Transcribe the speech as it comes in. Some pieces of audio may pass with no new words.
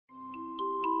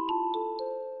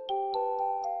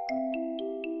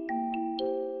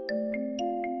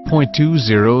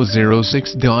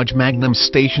2006 Dodge Magnum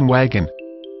station wagon.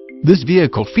 This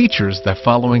vehicle features the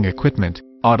following equipment: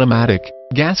 automatic,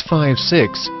 gas 5.6,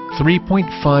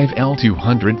 3.5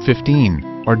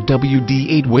 L215, or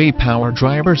WD 8-way power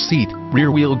driver seat,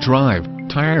 rear-wheel drive,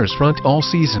 tires front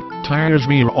all-season, tires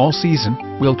rear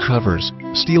all-season, wheel covers,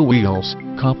 steel wheels,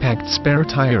 compact spare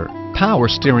tire, power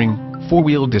steering,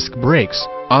 4-wheel disc brakes,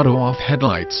 auto-off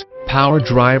headlights, power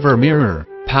driver mirror,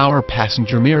 power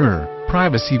passenger mirror,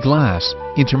 privacy glass,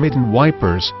 intermittent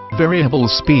wipers, variable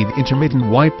speed intermittent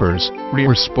wipers,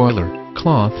 rear spoiler,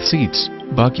 cloth seats,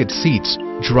 bucket seats,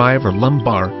 driver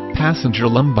lumbar, passenger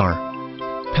lumbar,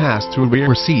 pass-through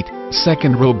rear seat,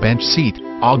 second row bench seat,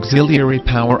 auxiliary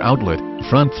power outlet,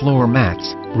 front floor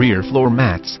mats, rear floor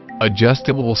mats,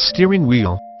 adjustable steering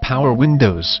wheel, power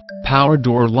windows, power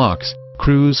door locks,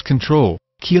 cruise control,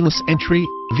 keyless entry,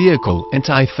 vehicle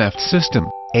anti-theft system,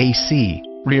 AC,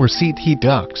 rear seat heat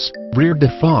ducts, rear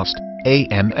defrost,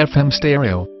 AM/FM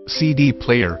stereo, CD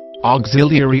player,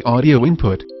 auxiliary audio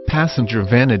input, passenger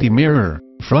vanity mirror,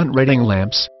 front reading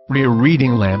lamps, rear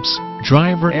reading lamps,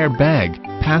 driver airbag,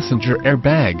 passenger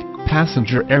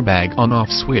airbag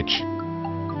on-off switch.